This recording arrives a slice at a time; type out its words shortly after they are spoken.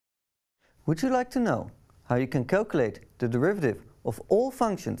Would you like to know how you can calculate the derivative of all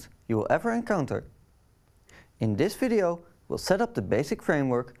functions you will ever encounter? In this video, we'll set up the basic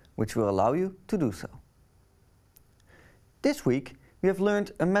framework which will allow you to do so. This week, we have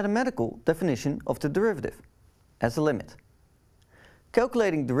learned a mathematical definition of the derivative as a limit.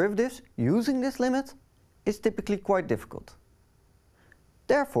 Calculating derivatives using this limit is typically quite difficult.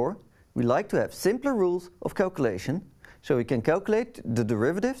 Therefore, we like to have simpler rules of calculation so we can calculate the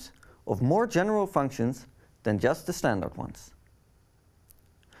derivatives of more general functions than just the standard ones.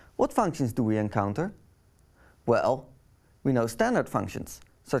 What functions do we encounter? Well, we know standard functions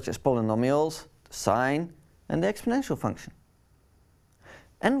such as polynomials, the sine and the exponential function.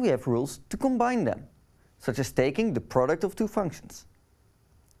 And we have rules to combine them, such as taking the product of two functions.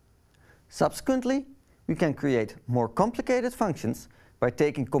 Subsequently, we can create more complicated functions by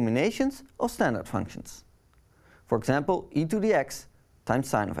taking combinations of standard functions. For example, e to the x times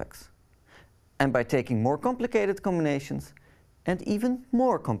sine of x. And by taking more complicated combinations and even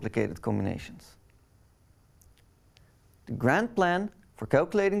more complicated combinations. The grand plan for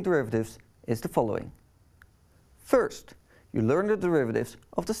calculating derivatives is the following. First, you learn the derivatives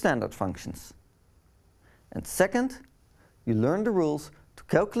of the standard functions. And second, you learn the rules to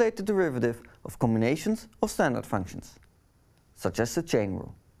calculate the derivative of combinations of standard functions, such as the chain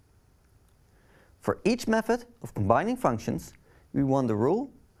rule. For each method of combining functions, we want the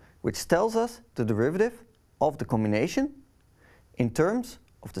rule which tells us the derivative of the combination in terms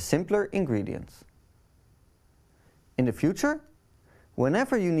of the simpler ingredients. In the future,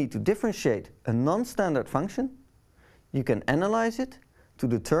 whenever you need to differentiate a non-standard function, you can analyze it to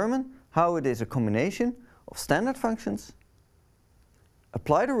determine how it is a combination of standard functions,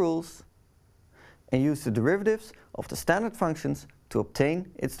 apply the rules, and use the derivatives of the standard functions to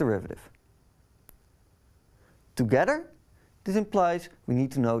obtain its derivative. Together, this implies we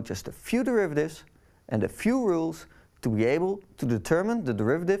need to know just a few derivatives and a few rules to be able to determine the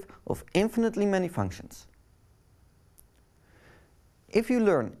derivative of infinitely many functions. If you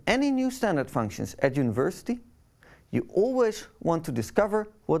learn any new standard functions at university, you always want to discover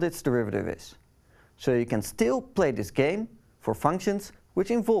what its derivative is, so you can still play this game for functions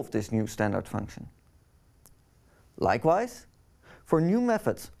which involve this new standard function. Likewise, for new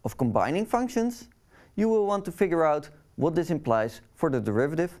methods of combining functions, you will want to figure out what this implies for the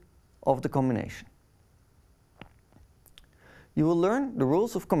derivative of the combination. You will learn the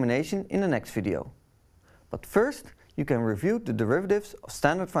rules of combination in the next video. But first, you can review the derivatives of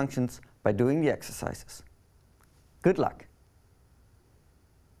standard functions by doing the exercises. Good luck!